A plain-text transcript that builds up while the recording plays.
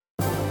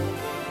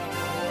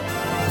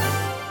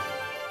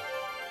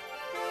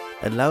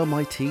Hello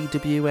my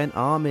TWN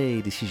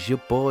army, this is your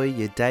boy,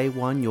 your day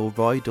one, your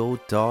ride or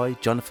die,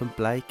 Jonathan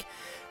Blake,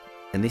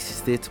 and this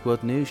is Theatre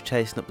World News,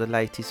 chasing up the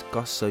latest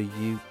goss so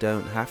you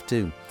don't have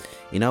to.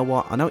 You know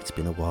what, I know it's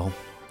been a while,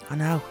 I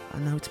know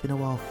it's been a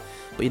while,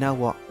 but you know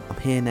what,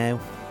 I'm here now,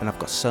 and I've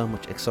got so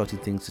much exciting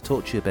things to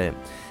talk to you about,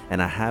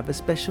 and I have a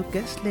special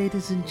guest,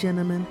 ladies and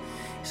gentlemen.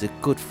 He's a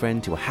good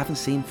friend who I haven't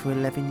seen for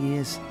 11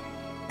 years,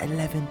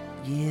 11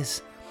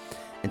 years.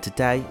 And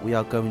today we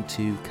are going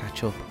to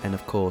catch up and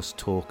of course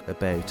talk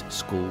about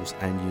schools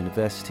and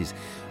universities,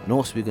 and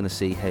also we're going to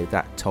see how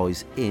that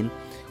ties in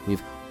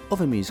with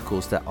other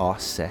musicals that are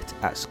set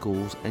at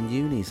schools and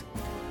unis.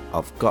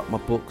 I've got my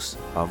books,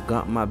 I've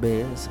got my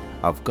beers,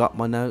 I've got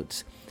my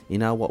notes. You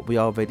know what, we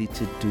are ready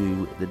to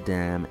do the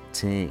damn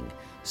thing.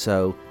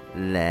 So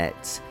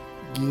let's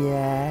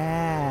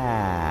go.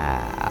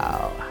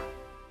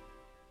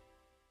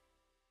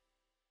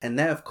 And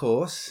now, of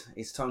course,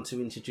 it's time to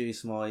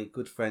introduce my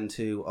good friend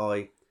who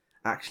I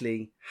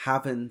actually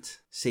haven't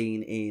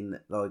seen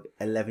in like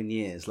 11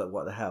 years. Like,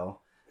 what the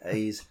hell?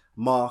 He's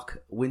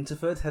Mark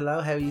Winterford.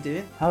 Hello, how are you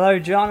doing? Hello,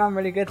 John. I'm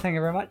really good. Thank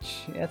you very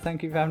much. Yeah,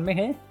 thank you for having me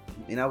here.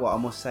 You know what? I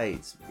must say,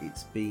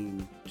 it's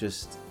been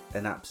just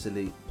an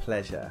absolute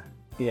pleasure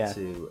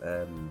to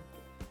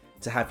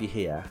have you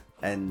here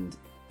and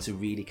to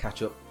really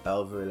catch up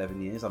over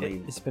 11 years. I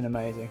mean, it's been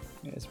amazing.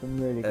 It's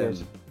been really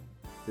good.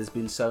 There's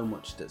been so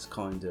much that's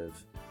kind of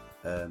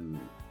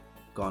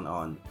gone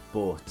on,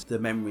 but the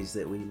memories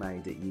that we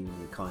made at uni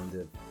kind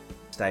of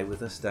stay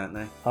with us, don't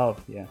they? Oh,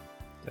 yeah,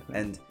 definitely.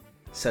 And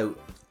so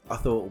I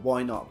thought,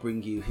 why not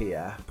bring you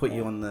here, put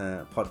you on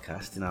the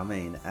podcast, you know what I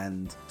mean,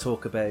 and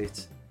talk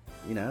about,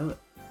 you know,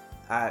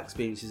 our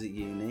experiences at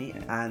uni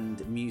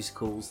and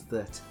musicals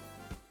that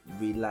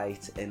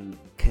relate and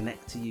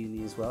connect to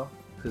uni as well,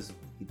 because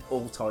it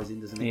all ties in,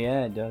 doesn't it?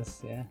 Yeah, it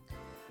does, yeah.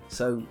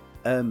 So,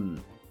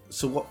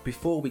 what?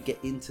 Before we get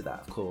into that,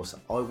 of course,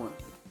 I want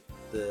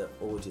the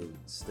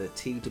audience, the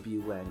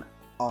TWN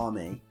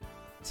army,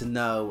 to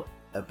know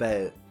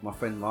about my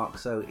friend Mark.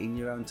 So, in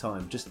your own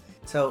time, just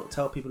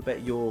tell people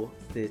about your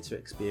theatre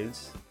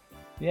experience.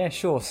 Yeah,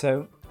 sure.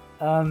 So,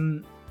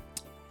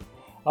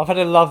 I've had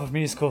a love of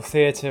musical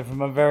theatre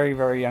from a very,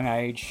 very young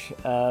age.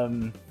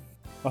 My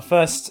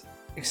first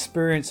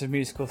experience of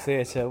musical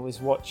theatre was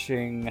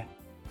watching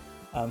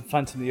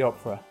Phantom of the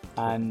Opera,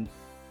 and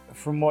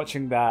from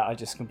watching that, I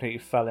just completely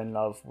fell in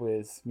love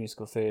with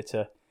musical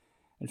theatre.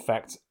 In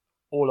fact,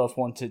 all I've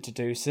wanted to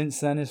do since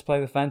then is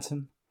play the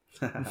Phantom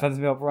in Phantom of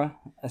the Opera.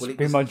 It's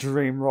been my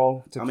dream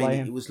role to play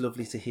him. It was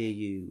lovely to hear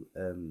you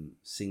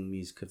sing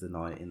Music of the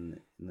Night in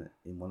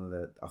one of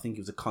the, I think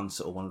it was a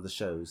concert or one of the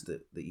shows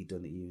that you'd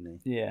done at uni.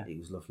 Yeah. It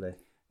was lovely.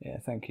 Yeah,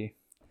 thank you.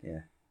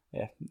 Yeah.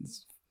 Yeah,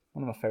 it's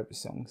one of my favourite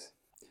songs.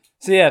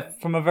 So yeah,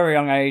 from a very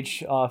young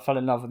age, I fell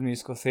in love with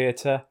musical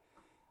theatre.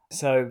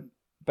 So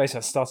basically,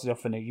 I started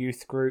off in a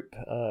youth group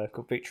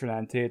called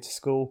Victoryland Theatre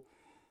School,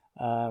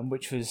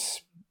 which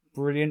was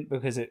brilliant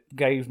because it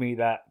gave me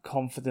that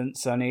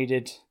confidence I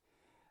needed.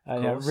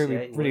 It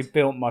really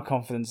built my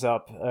confidence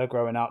up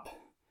growing up,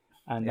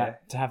 and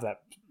to have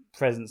that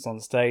presence on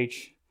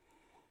stage.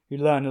 You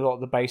learn a lot of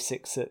the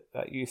basics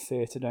at youth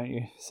theatre, don't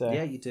you? So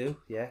yeah, you do.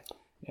 Yeah,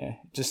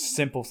 just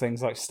simple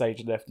things like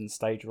stage left and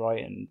stage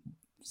right and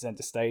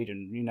centre stage,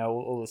 and you know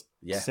all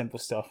this simple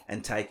stuff.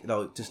 And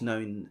just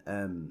knowing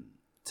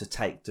to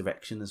take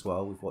direction as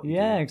well with what you do.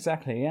 Yeah,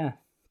 exactly. Yeah.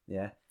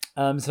 Yeah.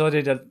 So I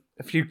did a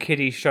few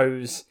kiddie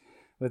shows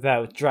with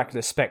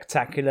Dracula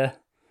Spectacular,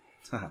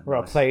 where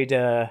I played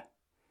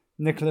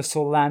Nicholas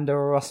Orlando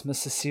Erasmus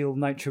Cecile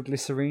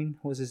Nitroglycerine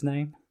was his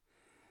name.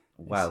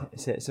 Wow.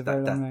 It's a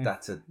very long name.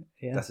 That's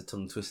a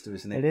tongue twister,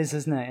 isn't it? It is,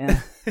 isn't it?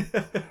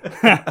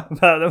 Yeah.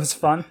 But that was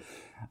fun.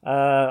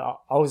 I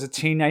was a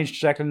teenage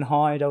Jekyll and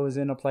Hyde.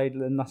 I played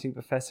the Nutty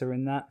Professor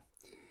in that.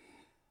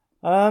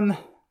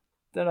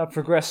 Then I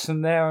progressed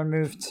from there and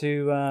moved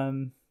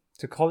to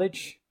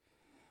college.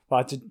 But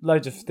I did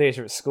loads of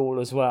theatre at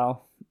school as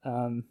well.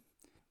 Got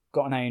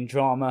an A in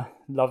drama.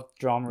 Loved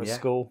drama at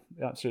school.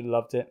 Absolutely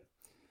loved it.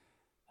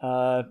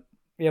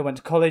 Went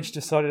to college.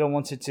 Decided I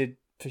wanted to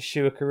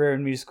pursue a career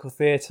in musical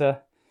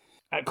theatre.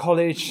 At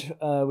college,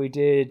 we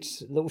did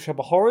Little Shop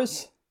of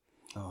Horrors.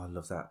 Oh, I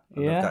love that. I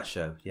love that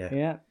show. Yeah.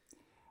 Yeah.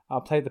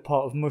 I played the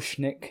part of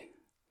Mushnik.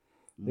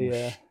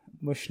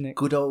 Mushnik.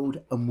 Good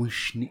old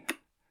Mushnik.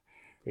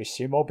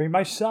 Wish him will be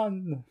my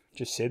son.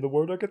 Just say the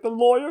word, I get the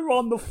lawyer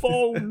on the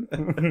phone.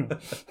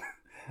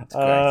 It's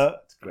great.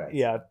 It's great.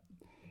 Yeah.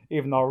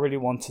 Even though I really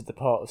wanted the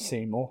part of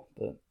Seymour,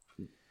 but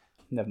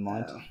never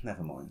mind.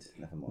 Never mind.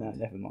 No,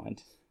 never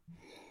mind.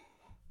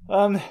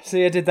 So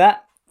I did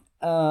that.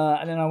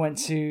 And then I went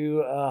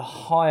to a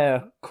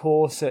higher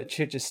course at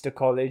Chichester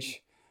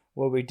College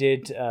where we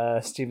did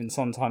Stephen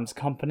Sondheim's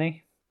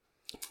Company.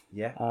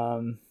 Yeah.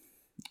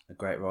 A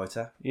great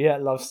writer. Yeah, I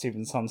love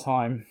Stephen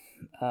Sondheim.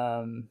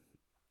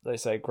 They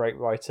say great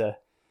writer.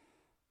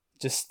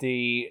 Just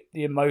the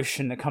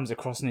emotion that comes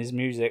across in his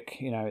music,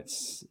 you know,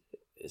 it's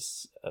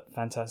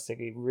fantastic.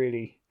 He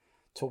really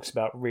talks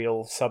about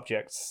real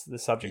subjects. The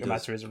subject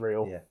matter is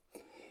real. Yeah.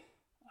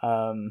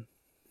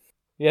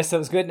 Yes, that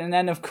was good. And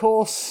then, of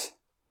course,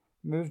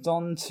 moved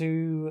on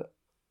to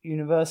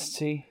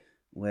university.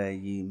 Where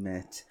you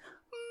met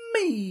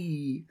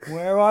me.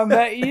 Where I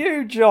met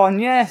you, John,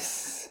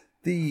 yes.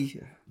 The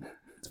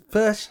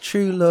first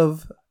true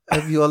love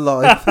of your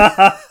life.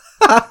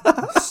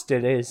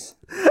 Still is.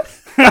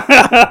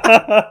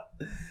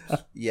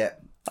 Yeah.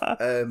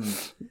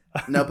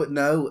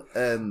 No.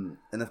 And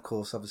of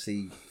course,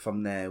 obviously,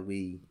 from there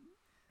we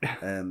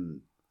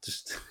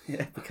just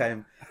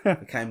became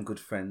good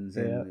friends,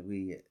 and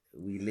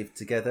we lived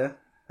together.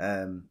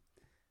 And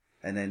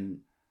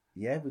then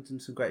we've done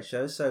some great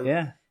shows. So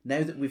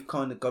now that we've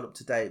kind of got up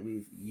to date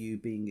with you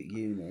being at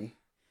uni,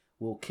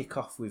 we'll kick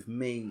off with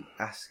me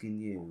asking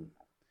you,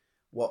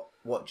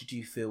 what did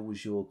you feel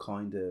was your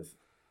kind of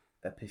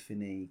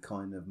epiphany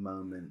kind of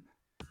moment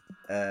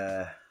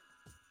at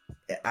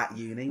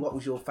uni? What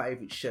was your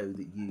favourite show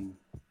that you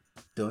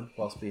done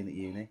whilst being at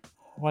uni?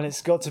 Well,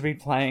 it's got to be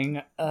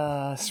playing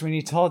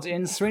Sweeney Todd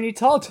in Sweeney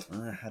Todd.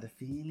 I had a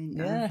feeling.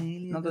 Yeah,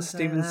 another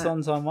Stephen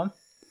Sondheim one.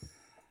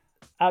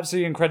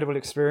 Absolutely incredible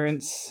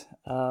experience.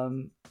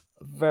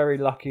 Very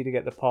lucky to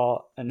get the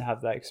part and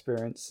have that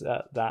experience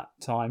at that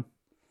time.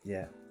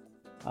 Yeah.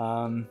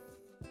 So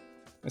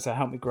it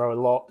helped me grow a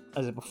lot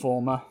as a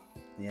performer.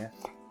 Yeah.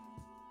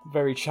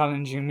 Very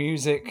challenging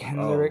music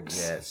and lyrics.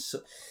 Yeah,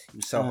 it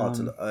was so hard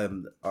to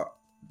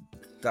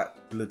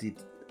that bloody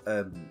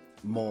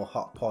More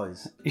Hot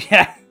Pies.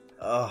 Yeah.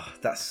 Oh,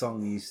 that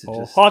song used to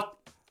more just hot,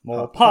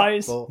 more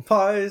pies. More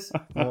pies,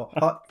 more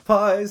hot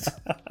pies.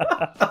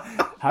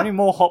 How many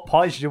more hot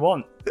pies do you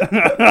want?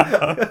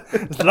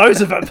 There's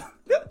loads of them.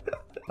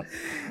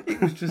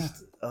 It was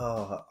just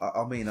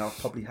I mean, I've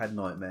probably had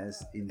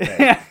nightmares in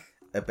bed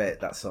about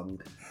that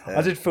song.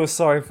 I did feel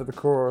sorry for the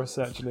chorus,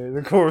 actually.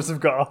 The chorus have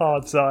got a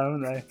hard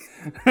time, haven't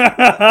they?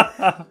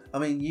 I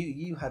mean,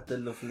 you had the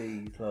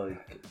lovely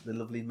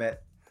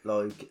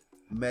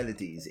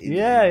melodies in in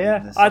the I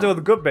had song. all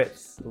the good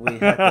bits. We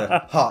had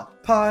the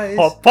hot pies,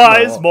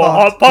 more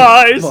hot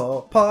pies.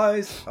 more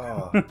pies.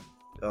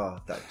 Oh,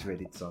 that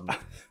dreaded song.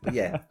 But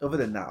yeah, other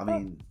than that, I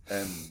mean,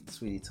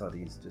 Sweeney Todd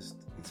is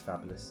it's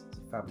fabulous. It's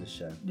a fabulous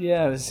show.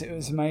 Yeah, it was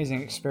an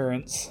amazing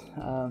experience.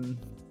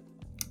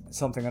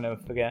 Something I'll never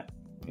forget,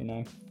 you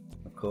know.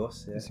 Of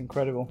course, yeah. It's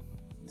incredible.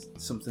 It's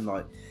something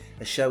like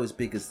a show as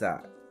big as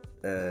that,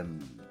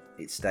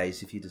 it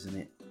stays with you, doesn't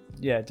it?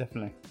 Yeah,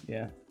 definitely.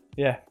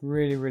 Yeah,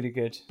 really, really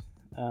good.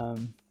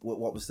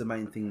 What was the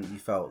main thing that you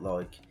felt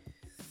like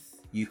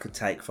you could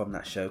take from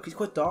that show? Because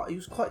it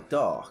was quite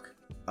dark.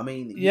 I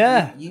mean, you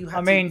had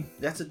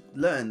to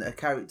learn a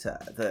character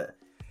that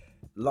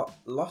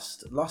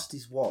lost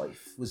his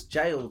wife, was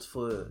jailed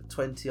for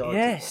 20 odd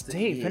Yeah, it's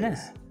deep, years, isn't it?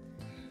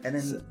 and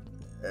then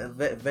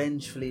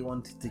vengefully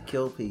wanted to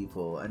kill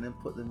people and then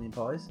put them in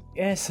pies.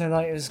 Yeah, so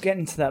like it was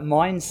getting to that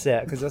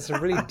mindset because that's a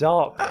really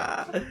dark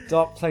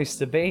place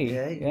to be.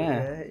 Yeah,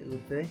 it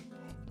would be.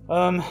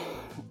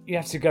 You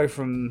have to go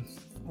from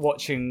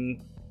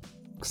watching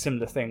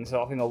similar things.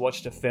 So I think I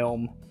watched a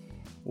film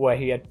where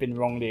he had been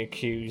wrongly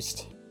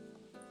accused.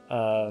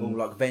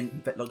 Like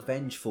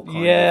vengeful kind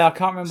of I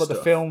can't remember what stuff.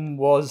 the film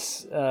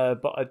was,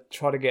 but I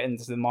try to get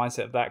into the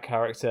mindset of that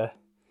character.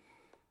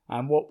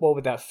 And what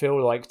would that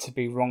feel like to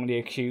be wrongly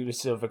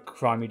accused of a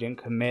crime you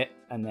didn't commit,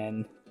 and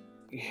then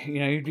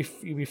you'd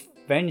be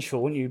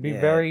vengeful, wouldn't you? You'd be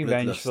very bloodlust,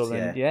 vengeful,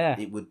 and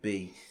it would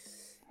be.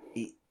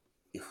 It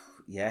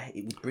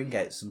would bring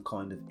out some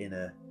kind of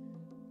inner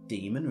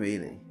demon,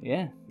 really.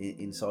 Yeah,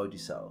 inside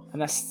yourself,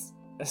 and that's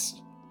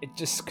it.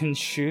 Just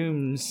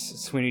consumes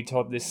Sweeney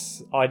Todd,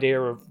 this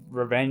idea of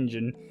revenge,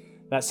 and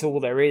that's all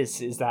there is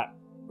that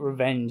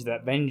revenge,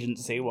 that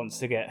vengeance he wants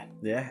to get.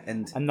 Yeah,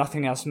 and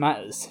nothing else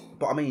matters.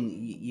 But I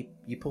mean,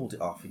 you pulled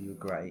it off, and you were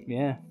great.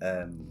 Yeah.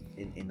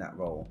 In that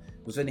role,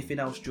 was there anything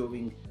else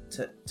during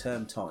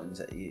term times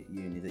at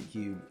uni that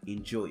you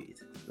enjoyed?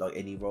 Like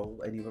any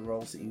other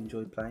roles that you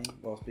enjoyed playing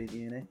whilst being at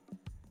uni?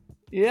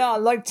 Yeah, I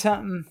liked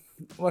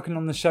working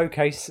on the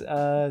showcase.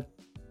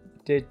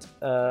 Did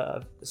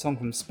a song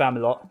from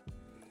Spamalot.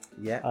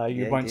 Yeah.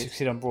 You won't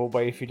succeed on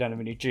Broadway if you don't have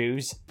any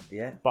Jews.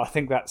 Yeah. But I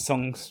think that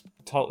song's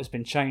title has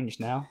been changed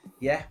now.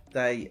 Yeah,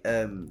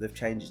 they've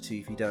changed it to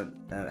If You Don't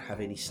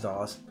Have Any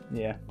Stars.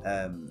 Yeah.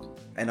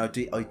 And I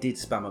did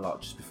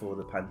Spamalot just before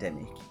the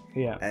pandemic.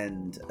 Yeah.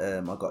 And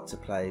I got to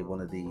play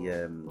one of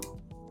the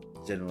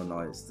general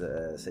nights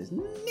that says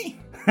 "Nee."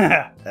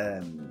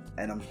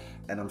 and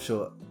I'm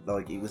sure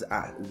like it was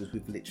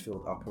with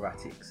Litchfield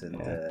Operatics, and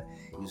it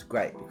was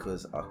great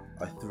because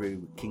I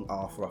threw King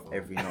Arthur off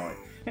every night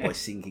by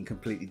singing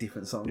completely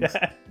different songs.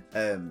 Yeah.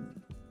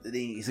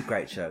 It's a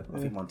great show. I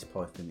think Monty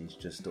Python is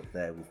just up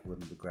there with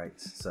one of the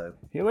greats. So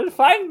you will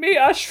find me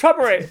a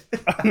shrubbery.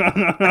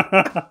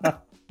 A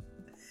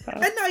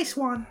nice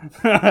one.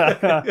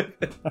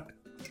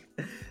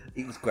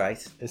 It was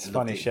great. It's a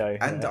funny show.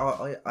 And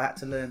I had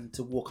to learn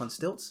to walk on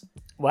stilts.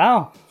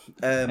 Wow.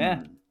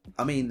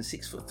 I mean, the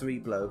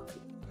 6'3" bloke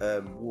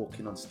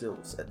walking on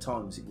stilts. At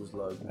times, it was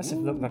like That's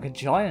look like a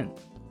giant.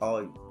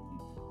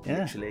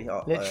 Literally,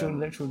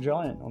 literal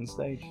giant on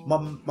stage.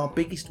 My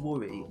biggest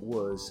worry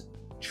was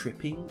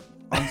tripping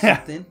on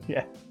something.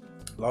 Yeah.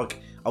 Like,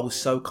 I was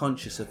so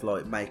conscious of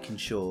like making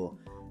sure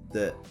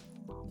that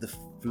the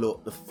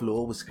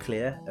floor was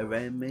clear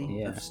around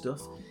me of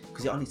stuff,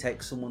 because it only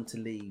takes someone to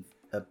leave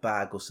a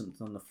bag or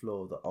something on the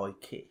floor that I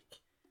kick,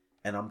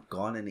 and I'm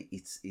gone, and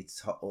it's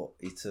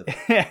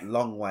a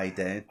long way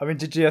down. I mean,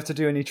 did you have to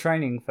do any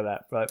training for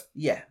that? But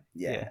Yeah.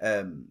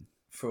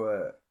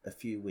 For a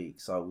few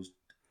weeks,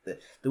 there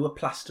were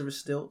plaster of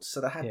stilts,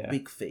 so they had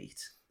big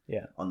feet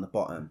on the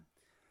bottom.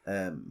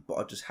 But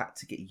I just had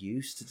to get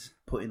used to just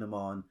putting them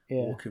on,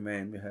 walking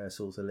around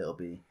rehearsals a little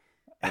bit,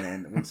 and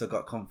then once I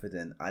got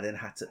confident, I then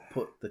had to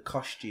put the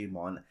costume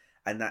on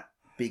and that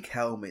big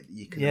helmet that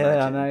you can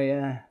imagine.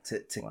 I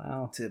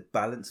know, to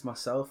balance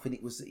myself, and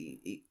it was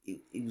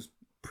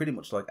pretty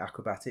much like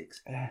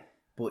acrobatics,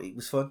 but it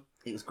was fun.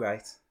 It was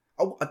great.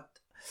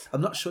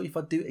 I'm not sure if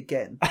I'd do it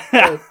again.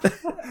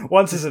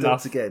 Once is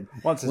enough. Again.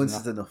 Once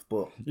is enough.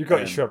 But you've got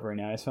your shrubbery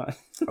now. It's fine.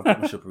 I've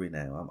got my shrubbery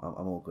now.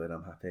 I'm all good.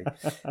 I'm happy.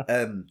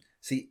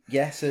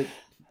 So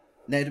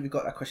now that we've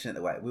got that question out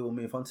of the way, we will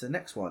move on to the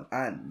next one.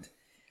 And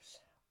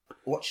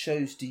what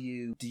shows do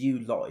you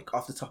like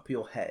off the top of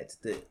your head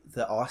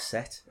that are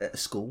set at a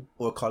school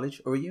or a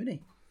college or a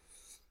uni?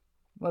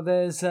 Well,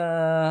 there's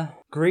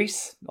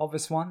Grease,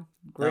 obvious one.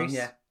 Grease.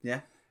 Oh,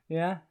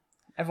 yeah.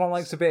 Everyone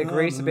likes a bit of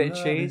grease, a bit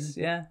of cheese.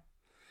 Yeah.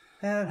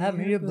 Have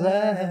me a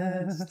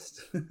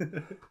blast.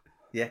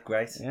 Yeah,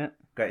 great. Yeah.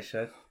 Great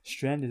show.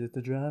 Stranded at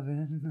the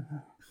drive-in.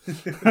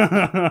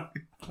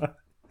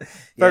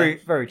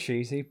 Very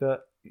cheesy,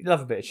 but you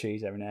love a bit of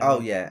cheese every now and then. Oh,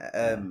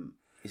 yeah.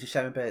 It's a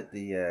shame about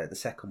the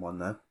second one,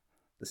 though.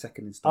 The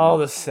second installment. Oh,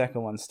 the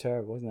second one's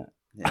terrible, isn't it?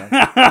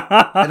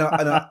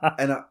 Yeah.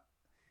 and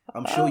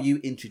I'm sure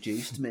you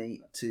introduced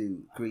me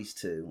to Grease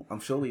 2. I'm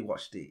sure we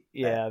watched it.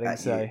 Yeah, I think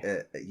so.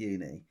 At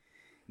uni.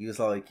 He was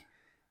like,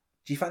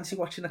 "Do you fancy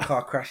watching a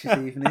car crash this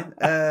evening?"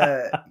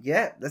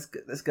 Yeah, let's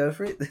go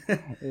for it.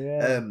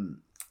 Yeah.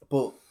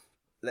 But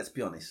let's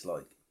be honest,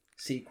 like,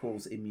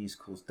 sequels in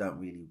musicals don't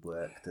really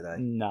work, do they?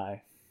 No.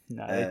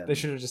 They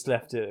should have just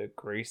left it at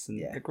Grease,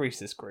 and the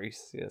Grease is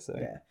Grease. Yeah. So.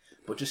 Yeah,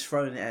 but just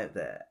throwing it out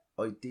there,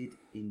 I did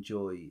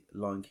enjoy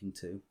Lion King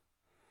 2.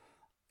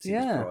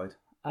 Caesar's Pride.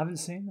 I haven't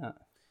seen that.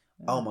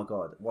 Yeah. Oh my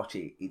god, watch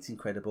it! It's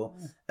incredible.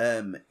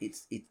 Yeah.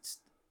 It's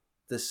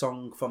the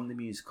song from the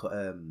musical.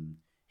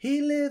 He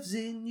Lives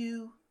in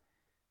You,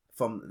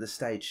 from the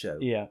stage show.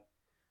 Yeah.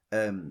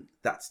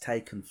 That's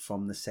taken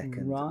from the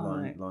second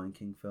Lion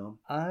King film.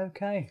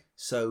 Okay.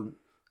 So,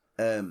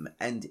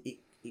 and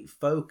it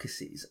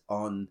focuses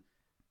on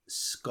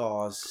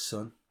Scar's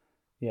son.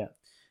 Yeah.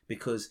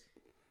 Because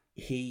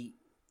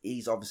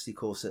he's obviously, of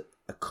course,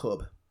 a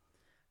cub.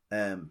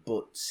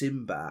 But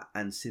Simba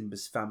and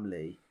Simba's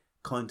family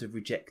kind of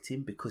reject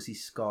him because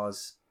he's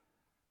Scar's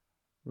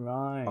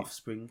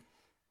offspring.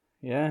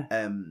 Yeah.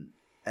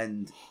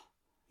 And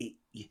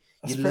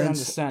that's very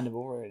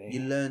understandable, really.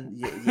 You learn,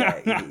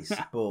 yeah, it is,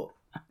 but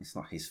it's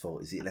not his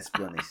fault, is it? Let's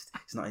be honest.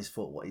 It's not his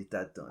fault what his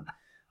dad done.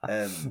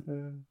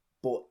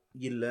 But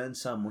you learn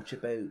so much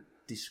about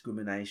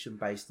discrimination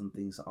based on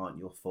things that aren't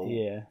your fault.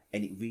 Yeah.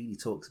 And it really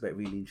talks about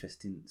really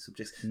interesting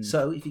subjects.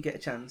 So if you get a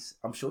chance,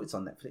 I'm sure it's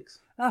on Netflix.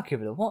 I'll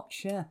give it a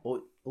watch, yeah.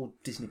 Or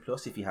Disney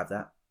Plus if you have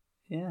that.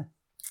 Yeah.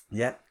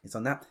 Yeah, it's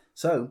on that.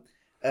 So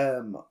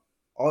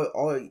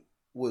I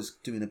was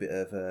doing a bit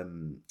of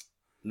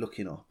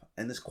looking up,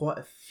 and there's quite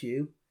a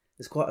few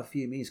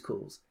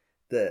musicals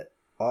that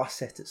are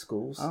set at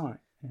schools. All right.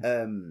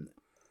 Yeah.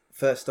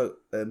 First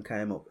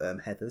came up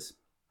Heathers,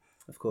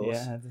 of course.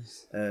 Yeah,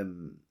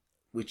 Heathers.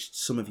 Which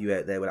some of you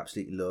out there will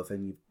absolutely love,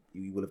 and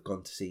you will have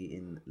gone to see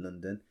in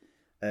London.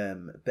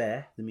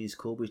 Bear, the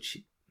musical,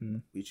 which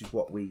is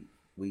what we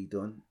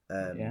done.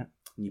 Yeah.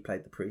 And you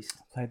played the priest.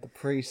 Played the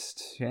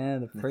priest, yeah,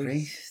 the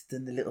priest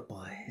and the little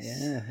boys.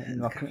 Yeah, in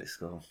the Catholic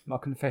school. My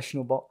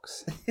confessional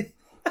box.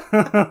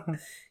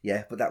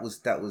 Yeah, but that was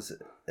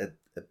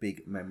a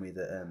big memory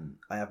that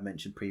I have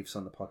mentioned previously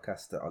on the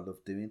podcast that I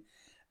love doing.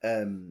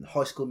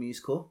 High School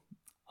Musical.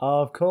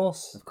 Oh, of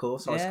course,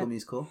 High School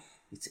Musical.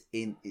 It's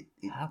in it.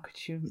 How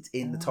could you? It's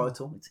in the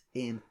title. It's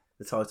in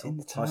the title.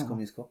 High School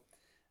Musical.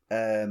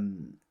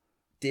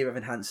 Dear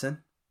Evan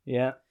Hansen.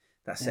 Yeah.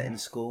 That's set in a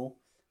school.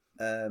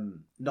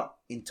 Not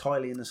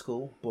entirely in the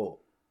school, but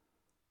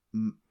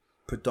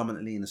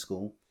predominantly in the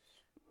school.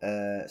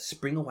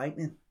 Spring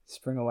Awakening.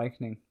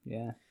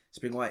 Yeah.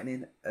 Spring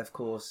Awakening, of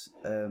course.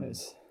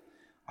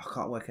 I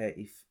can't work out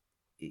if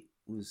it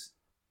was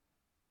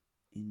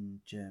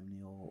in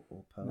Germany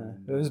or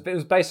Poland. No. It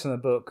was based on a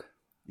book.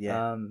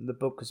 Yeah. The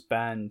book was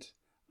banned,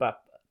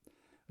 but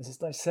was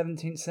this like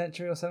 17th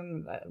century or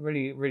something? Like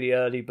really, really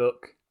early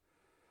book,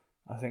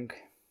 I think.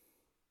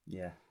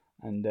 Yeah.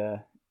 And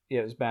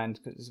it was banned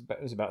because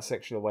it was about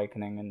sexual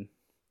awakening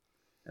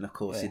and of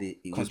course it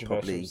was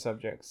controversial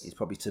subjects. It's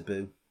probably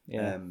taboo.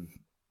 Yeah.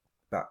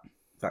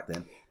 Back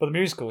then. But the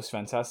musical was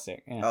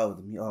fantastic. Yeah.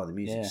 The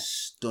music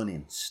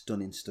stunning.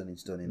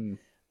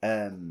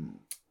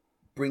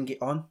 Bring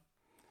It On.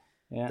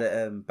 Yeah.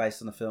 That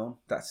based on the film.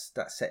 That's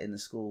set in the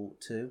school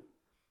too.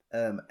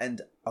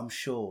 And I'm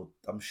sure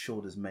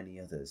there's many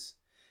others.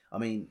 I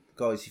mean,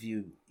 guys, if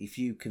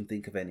you can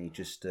think of any,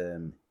 just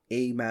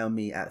email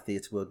me at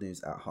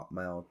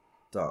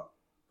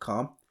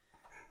theatreworldnews@hotmail.com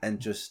and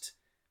just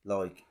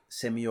like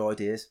send me your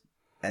ideas,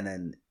 and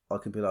then I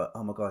can be like,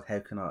 oh my god, how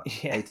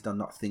did I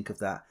not think of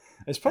that?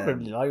 There's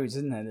probably loads,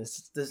 isn't there?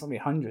 There's probably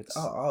hundreds.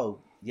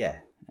 Yeah.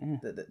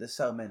 There's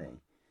so many.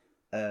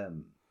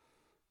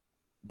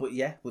 But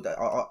yeah, off the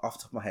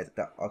top of my head,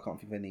 that I can't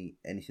think of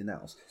anything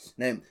else.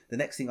 Now, the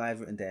next thing I have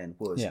written down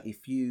was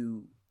if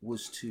you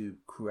was to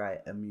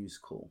create a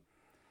musical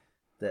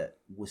that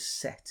was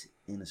set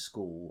in a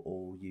school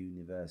or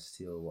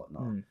university or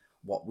whatnot,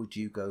 what would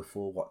you go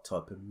for? What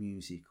type of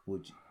music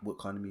what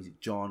kind of music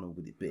genre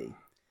would it be?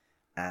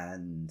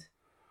 And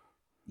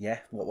yeah,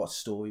 what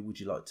story would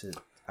you like to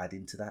add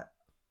into that?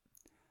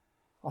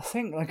 I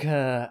think like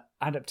a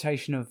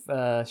adaptation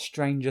of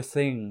Stranger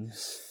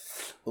Things.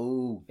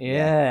 Oh,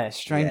 yeah,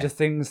 Stranger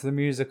Things the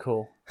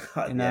musical.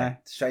 You know,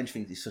 Stranger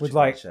Things is such with a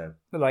great show.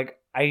 Like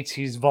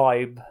 80s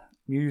vibe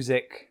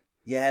music.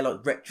 Yeah,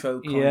 like retro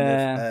kind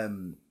of.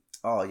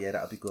 Oh yeah,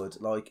 that'd be good.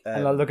 Like,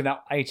 and like looking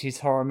at 80s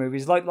horror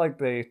movies, like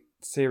the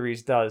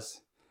series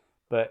does,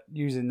 but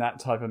using that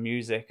type of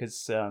music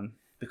as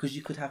because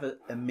you could have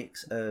a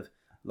mix of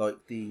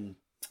like the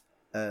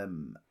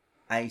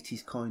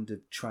 80s kind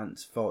of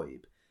trance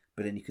vibe,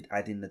 but then you could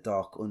add in the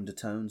dark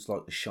undertones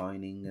like The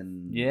Shining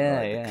and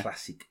the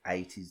classic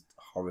 80s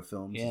horror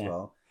films as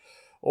well.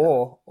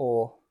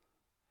 Or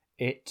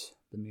It,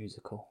 the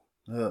musical.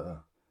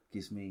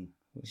 Gives me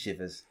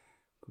shivers.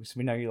 Because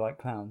we know you like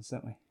clowns,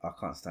 don't we? I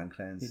can't stand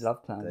clowns. You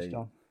love clowns,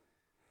 John.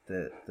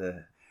 The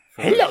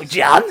Hello,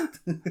 John!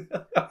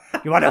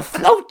 You want to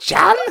float,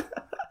 John?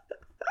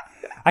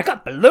 I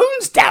got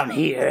balloons down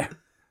here.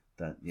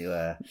 Don't you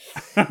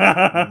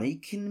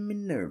making me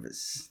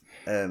nervous.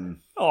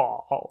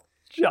 Oh,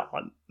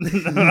 John.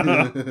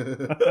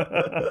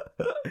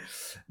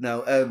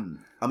 No,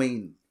 I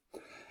mean,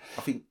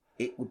 I think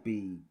it would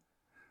be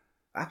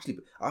I actually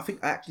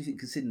think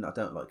considering I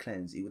don't like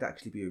clowns, it would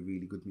actually be a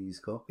really good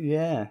musical.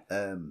 Yeah.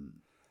 And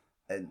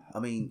I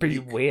mean, be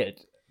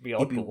weird, be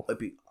oddball. It'd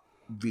be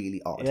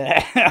really odd.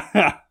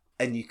 Yeah.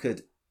 And you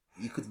could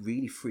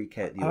really freak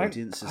out the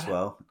audience as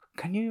well.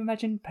 Can you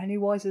imagine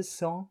Pennywise's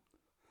song?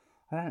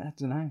 I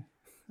don't know.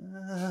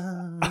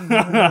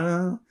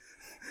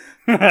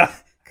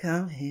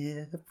 Come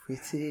here,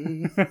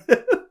 pretty.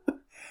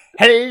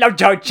 Hello,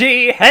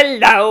 Georgie.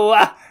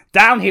 Hello.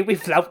 Down here we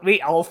float,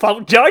 we all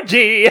float,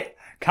 Georgie.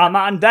 Come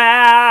on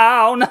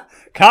down.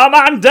 Come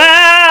on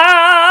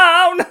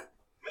down.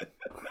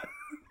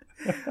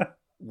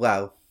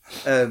 Wow.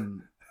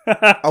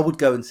 I would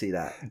go and see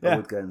that. Yeah. I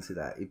would go and see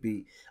that. It'd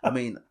be. I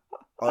mean,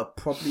 I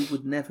probably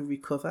would never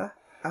recover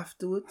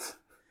afterwards.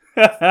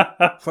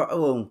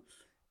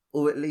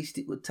 Or at least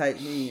it would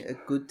take me a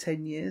good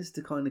 10 years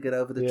to kind of get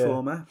over the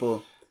trauma.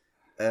 But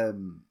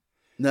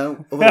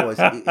no, otherwise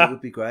it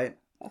would be great.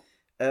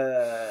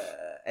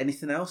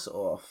 Anything else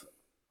off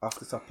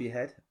the top of your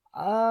head?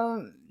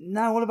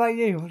 No. What about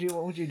you?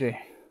 What would you do?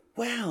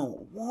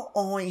 Well, what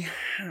I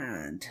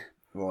had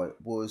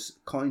was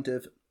kind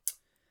of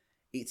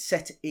it's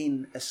set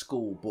in a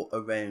school, but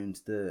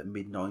around the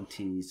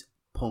mid-90s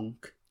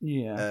punk.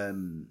 Yeah.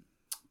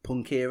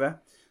 Punk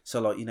era.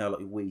 So like like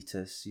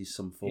Wheatus,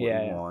 Sum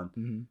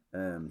 41,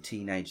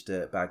 Teenage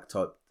Dirtbag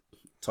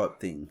type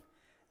thing,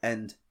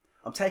 and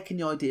I'm taking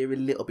the idea a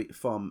little bit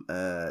from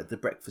the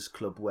Breakfast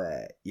Club,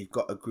 where you've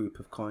got a group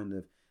of kind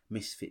of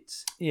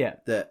misfits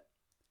that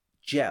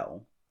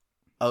gel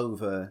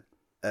over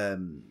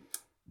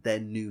their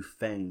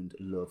newfound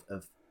love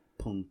of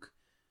punk,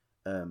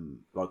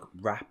 like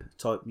rap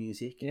type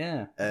music.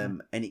 Yeah.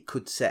 And it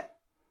could set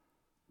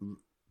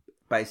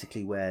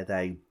basically where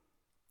they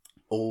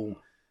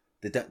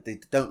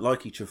don't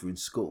like each other in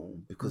school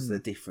because they're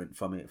different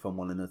from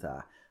one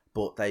another,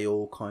 but they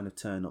all kind of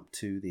turn up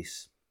to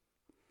this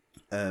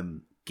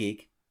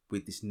gig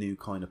with this new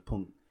kind of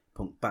punk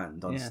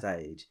band on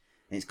stage,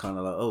 and it's kind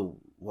of like, oh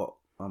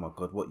my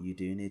god, what are you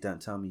doing here?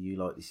 Don't tell me you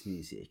like this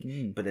music.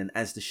 But then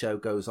as the show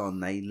goes on,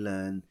 they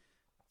learn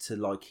to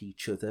like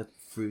each other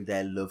through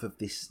their love of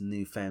this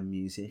newfound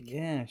music.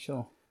 Yeah,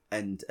 sure.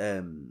 And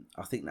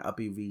I think that would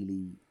be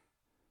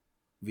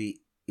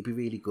it'd be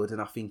really good,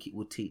 and I think it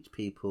would teach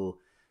people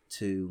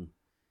to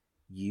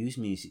use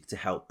music to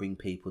help bring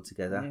people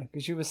together. Yeah,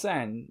 because you were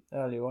saying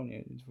earlier on,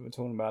 we were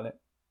talking about it.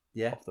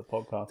 Yeah, off the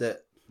podcast.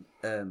 That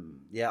I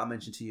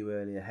mentioned to you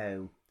earlier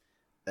how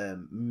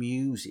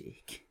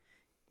music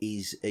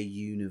is a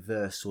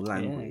universal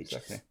language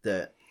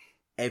that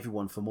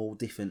everyone from all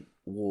different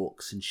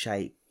walks and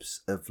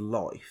shapes of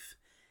life.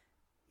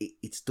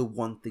 It's the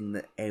one thing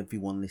that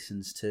everyone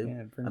listens to.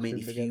 Yeah, I mean,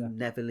 if you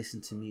never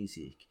listen to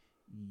music,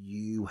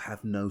 you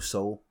have no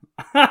soul.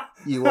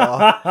 You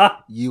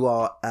are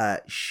a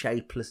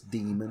shapeless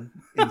demon.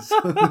 I'm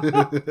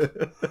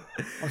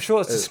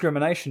sure it's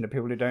discrimination to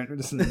people who don't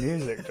listen to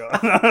music, John.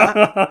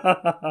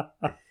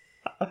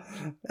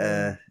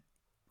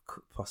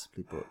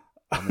 Possibly, but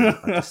I mean,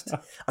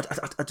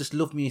 I just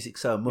love music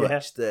so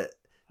much that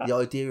the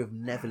idea of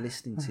never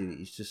listening to it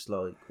is just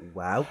like,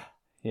 wow.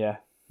 Yeah.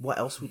 what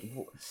else would?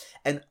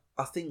 And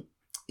I think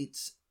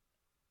it's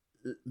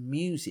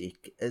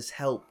music has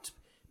helped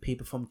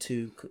people from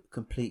two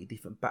completely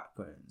different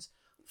backgrounds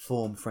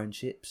form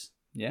friendships.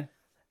 Yeah.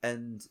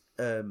 And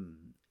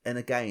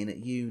again at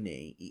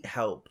uni, it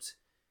helped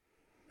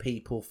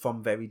people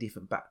from very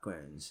different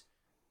backgrounds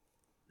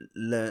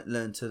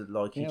learn to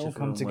like each other. All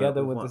come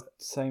together with the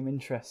same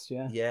interests.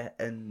 Yeah. Yeah,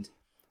 and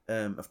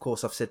of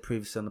course, I've said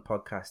previously on the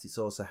podcast, it's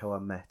also how I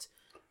met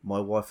my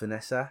wife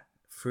Vanessa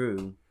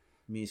through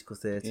musical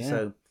theatre. Yeah.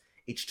 So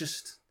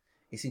it's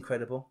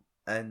incredible,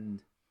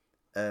 and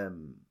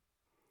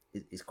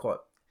it's quite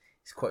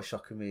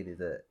shocking really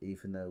that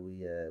even though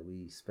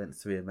we spent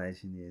 3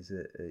 amazing years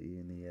at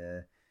uni,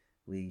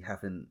 we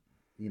haven't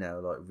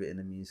like written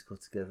a musical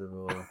together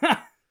or.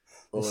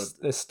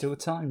 There's still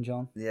time,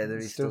 John. Yeah, there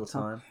is still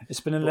time.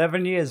 It's been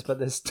 11 years, but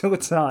there's still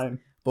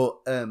time. But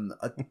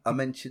I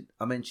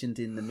mentioned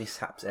in the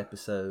Mishaps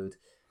episode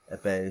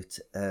about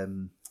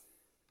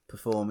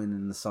performing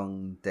in the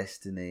song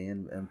Destiny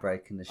and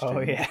breaking the string.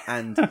 Oh yeah,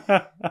 and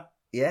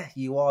yeah,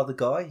 you are the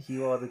guy.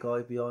 You are the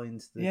guy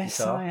behind the yes,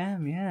 guitar. I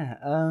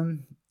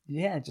am.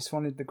 Yeah. Just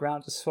wanted the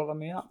ground to swallow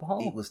me up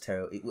whole. It was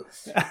terrible. It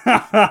was.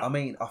 I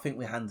mean, I think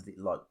we handled it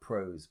like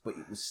pros, but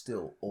it was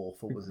still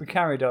awful. Wasn't we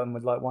carried on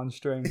with like one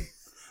string.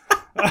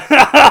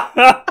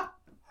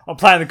 I'm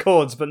playing the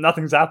chords, but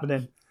nothing's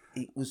happening.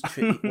 It was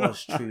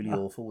truly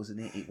awful, wasn't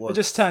it? It was. It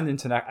just turned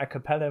into a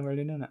cappella,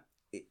 really, didn't it?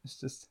 It's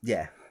just.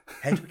 Yeah.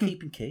 How did we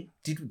keep in key?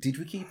 Did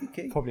we keep in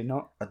key? Probably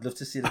not. I'd love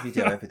to see the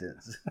video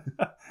evidence.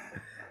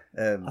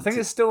 I think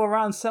it's still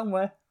around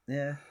somewhere.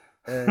 Yeah.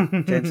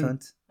 James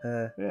Hunt,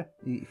 yeah.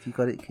 If you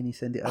got it, can you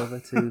send it over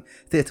to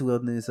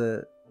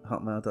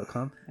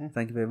theatreworldnews@hotmail.com? Yeah.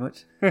 Thank you very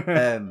much.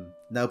 I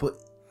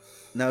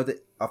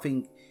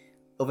think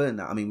other than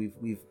that, I mean,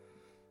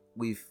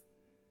 we've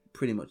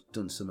pretty much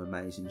done some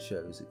amazing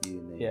shows at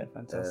uni. Yeah,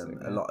 fantastic.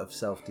 A lot of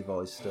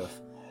self-devised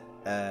stuff,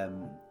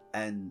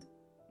 and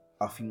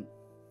I think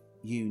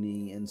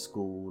uni and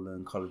school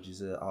and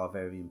colleges are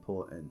very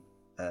important.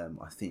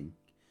 I think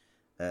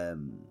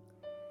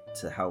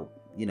to help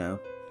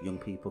young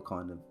people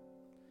kind of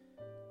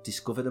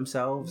discover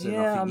themselves.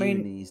 Yeah, and I think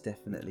uni is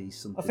definitely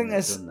something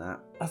that's done that.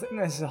 I think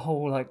there's a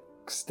whole like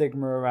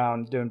stigma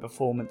around doing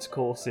performance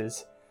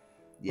courses.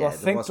 Yeah, I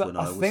think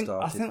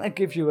that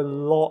gives you a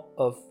lot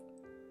of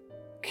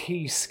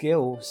key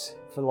skills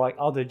for like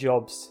other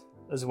jobs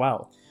as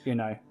well.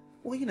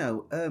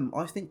 Well,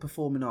 I think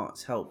performing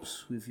arts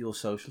helps with your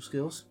social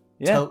skills.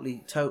 Yeah.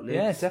 Totally.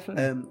 Yeah,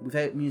 definitely.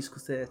 Without musical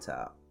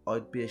theatre,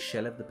 I'd be a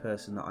shell of the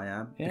person that I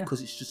am. Yeah.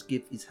 Because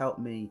it's helped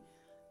me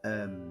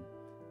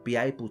be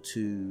able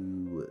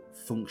to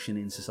function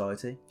in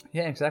society.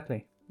 Yeah,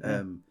 exactly.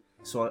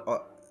 So I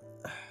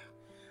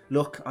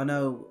look, I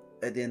know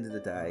at the end of the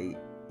day,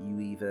 you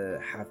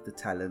either have the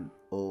talent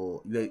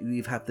or you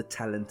either have the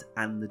talent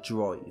and the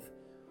drive,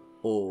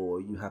 or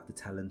you have the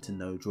talent and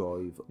no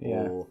drive,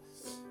 or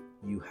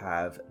you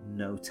have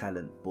no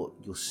talent but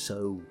you're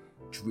so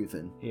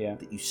driven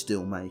that you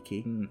still make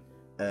it.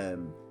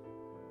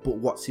 But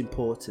what's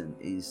important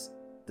is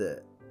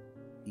that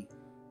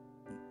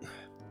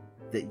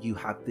you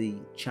have the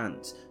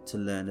chance to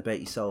learn about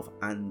yourself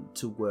and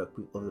to work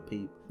with other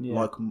people,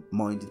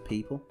 like-minded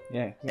people.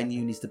 Yeah, exactly. And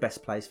uni's the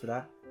best place for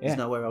that. There's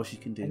nowhere else you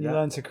can do that. And you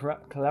learn to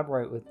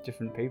collaborate with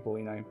different people.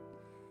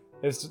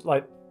 It's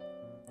like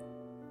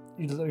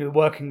you're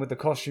working with the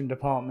costume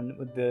department,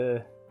 with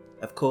the,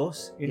 of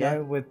course,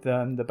 with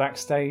the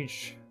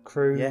backstage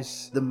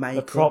crews,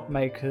 the prop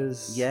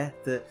makers,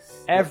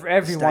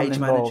 everyone stage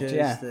involved,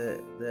 managers,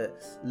 the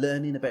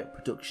learning about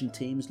production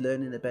teams,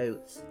 learning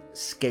about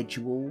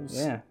schedules.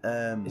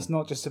 It's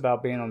not just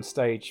about being on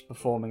stage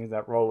performing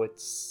that role.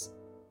 It's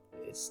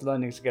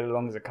learning to get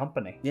along as a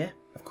company. Yeah,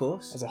 of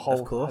course, as a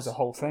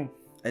whole thing.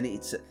 And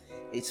it's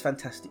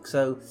fantastic.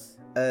 So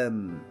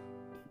on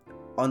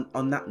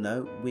that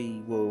note,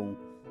 we will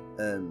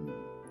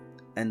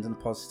end on a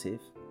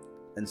positive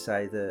and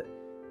say that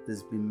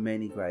there's been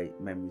many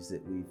great memories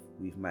that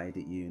we've made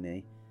at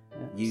uni.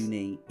 Yes.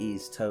 Uni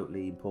is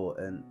totally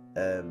important.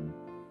 Some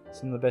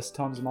of the best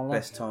times of my life.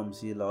 Best times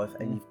of your life,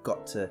 and you've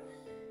got to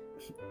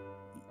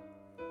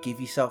give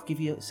yourself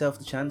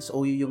the chance.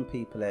 All you young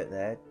people out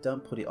there,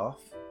 don't put it off.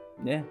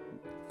 Yeah.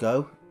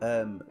 Go.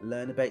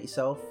 Learn about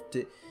yourself.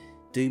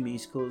 Do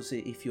musicals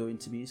if you're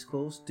into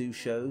musicals. Do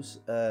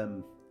shows.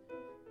 And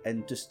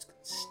just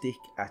stick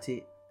at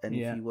it. And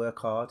if you work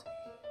hard,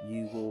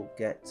 you will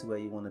get to where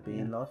you want to be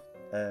in life.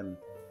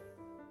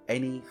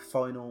 Any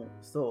final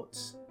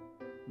thoughts,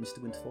 Mr.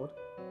 Winterford?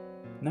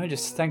 No,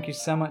 just thank you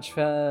so much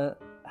for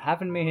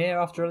having me here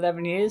after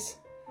 11 years.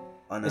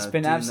 I know, it's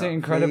been absolutely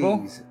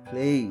incredible.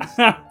 Please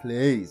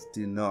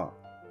do not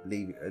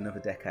leave another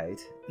decade.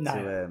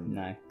 No.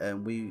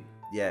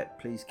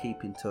 Please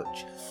keep in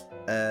touch.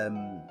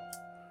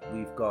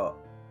 We've got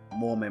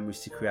more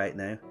memories to create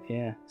now.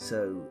 Yeah.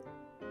 So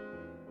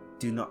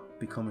do not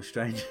become a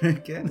stranger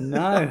again.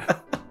 No.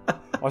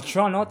 I'll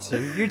try not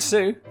to. You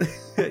too.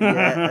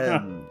 I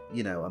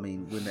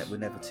mean, we're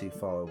never too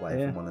far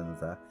away from one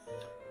another.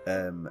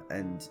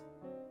 And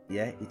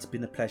yeah, it's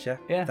been a pleasure.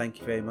 Yeah. Thank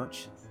you very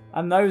much.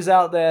 And those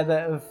out there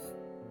that have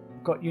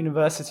got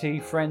university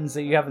friends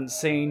that you haven't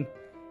seen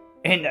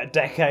in a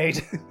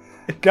decade,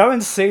 go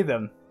and see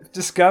them.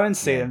 Just go and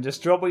see them.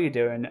 Just drop what you're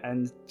doing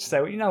and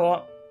say, well, you know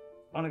what?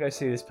 I want to go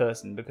see this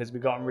person because we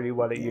got on really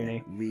well at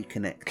uni.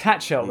 Reconnect.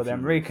 Catch up with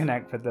them.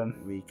 Reconnect with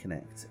them.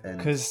 Reconnect.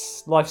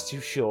 Because life's too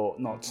short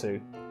not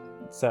to.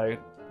 So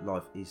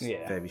life is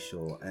very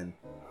short, and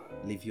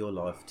live your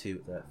life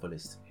to the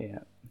fullest. Yeah.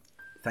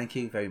 Thank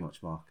you very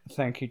much, Mark.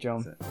 Thank you,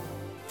 John.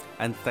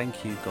 And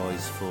thank you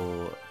guys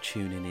for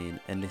tuning in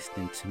and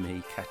listening to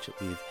me catch up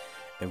with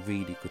a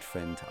really good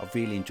friend. I've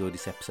really enjoyed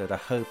this episode. I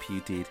hope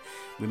you did.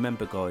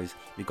 Remember, guys,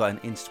 we've got an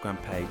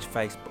Instagram page,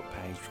 Facebook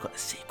page, we've got a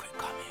secret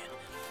commune.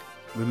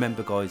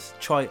 Remember, guys,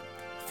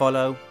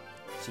 follow,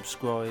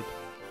 subscribe,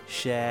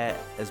 share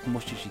as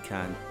much as you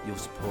can. Your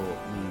support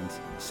means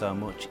so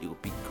much. It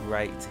would be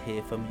great to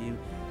hear from you.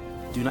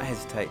 Do not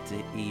hesitate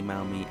to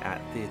email me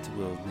at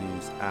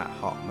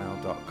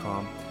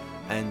theatreworldnews@hotmail.com.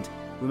 And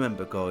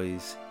remember,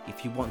 guys,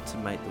 if you want to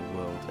make the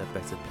world a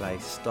better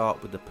place, start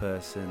with the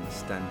person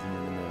standing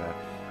in the mirror.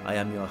 I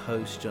am your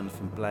host,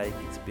 Jonathan Blake.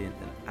 It's been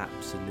an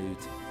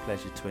absolute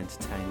pleasure to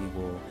entertain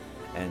you all.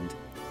 And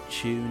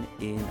tune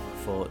in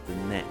for the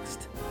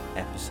next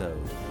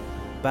episode.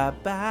 Bye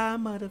bye,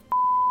 mother.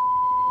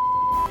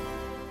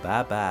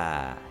 Bye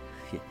bye.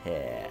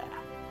 Yeah.